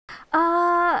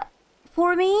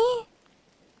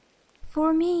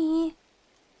For me,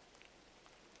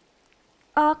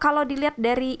 kalau dilihat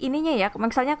dari ininya ya,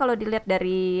 misalnya kalau dilihat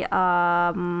dari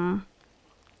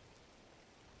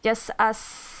just as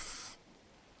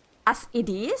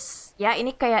it is, ya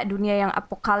ini kayak dunia yang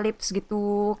apokalips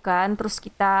gitu kan, terus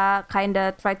kita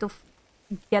kinda try to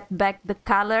get back the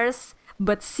colors,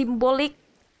 but symbolic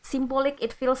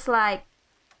it feels like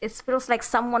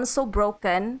someone so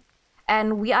broken,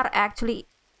 and we are actually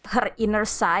her inner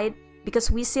side, because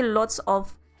we see lots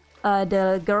of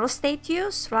the girl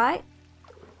statues, right?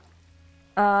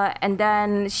 And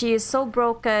then she is so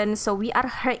broken, so we are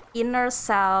her inner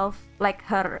self, like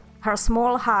her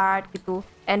small heart gitu,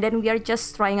 and then we are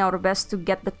just trying our best to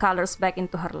get the colors back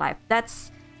into her life.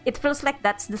 It feels like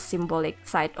that's the symbolic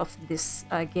side of this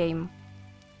game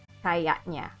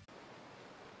kayaknya.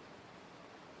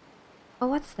 Oh,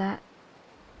 what's that?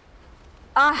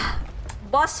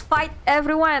 Boss fight,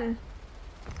 everyone.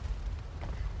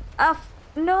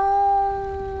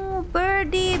 No,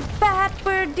 birdie, bad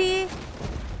birdie.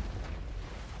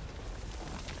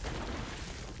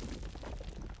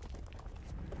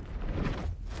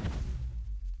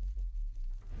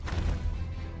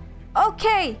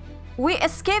 Okay, we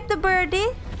escaped the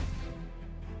birdie.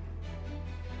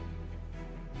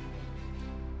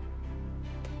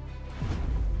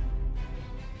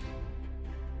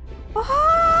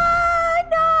 Oh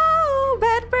no,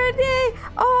 bad birdie.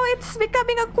 Oh, it's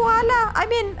becoming a koala. I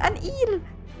mean, an eel.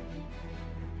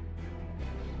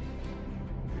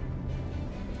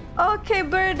 Okay,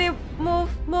 birdie,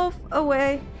 move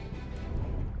away.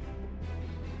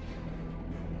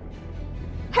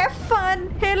 Have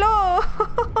fun! Hello!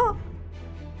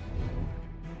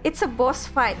 It's a boss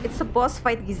fight. It's a boss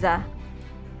fight, Giza.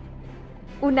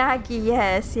 Unagi,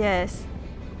 yes.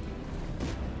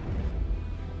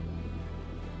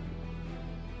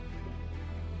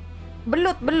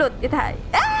 Belut.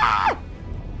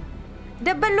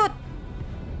 The belut!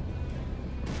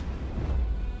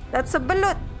 That's a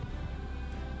belut!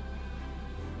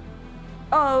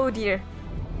 Oh dear.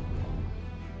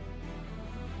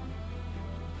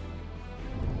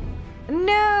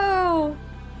 No!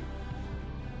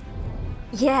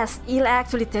 Yes, eel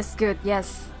actually tastes good,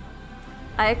 yes.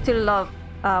 I actually love,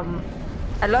 I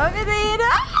love it.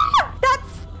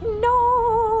 That's, no!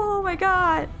 Oh my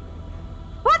god.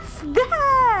 What's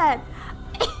that?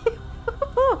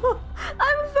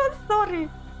 I'm so sorry.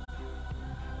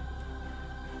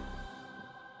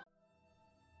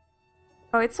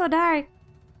 Oh, it's so dark.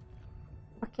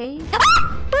 Okay. No!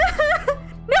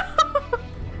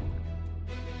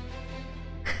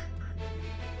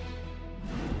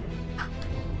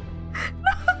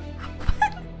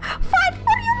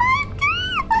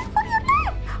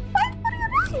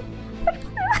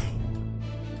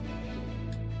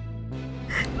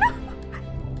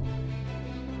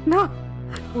 No!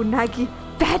 Unagi!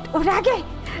 Bad unagi!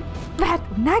 Bad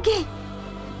unagi!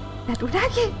 Bad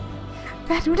unagi!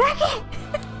 Bad unagi!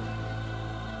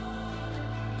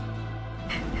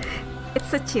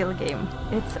 It's a chill game.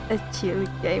 It's a chill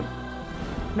game.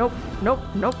 Nope.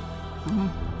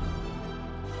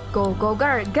 Go,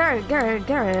 girl.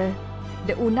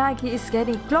 The unagi is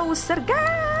getting closer.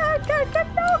 Girl,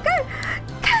 no, girl.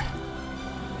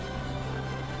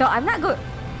 No, I'm not good.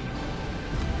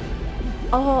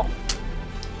 Oh,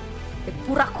 the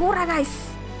kura-kura,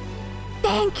 guys.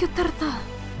 Thank you, turtle.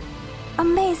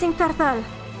 Amazing turtle.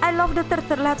 I love the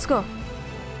turtle. Let's go.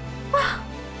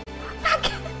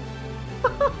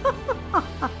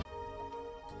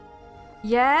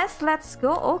 Yes, let's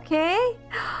go. Okay.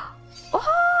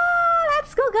 Oh,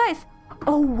 let's go, guys.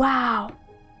 Oh, wow.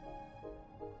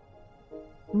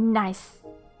 Nice.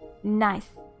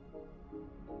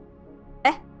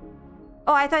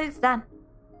 Oh, I thought it's done.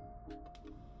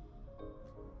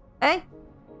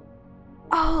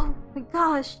 Oh my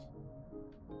gosh.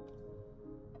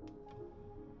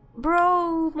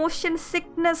 Bro, motion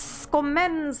sickness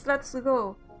commence. Let's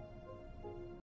go.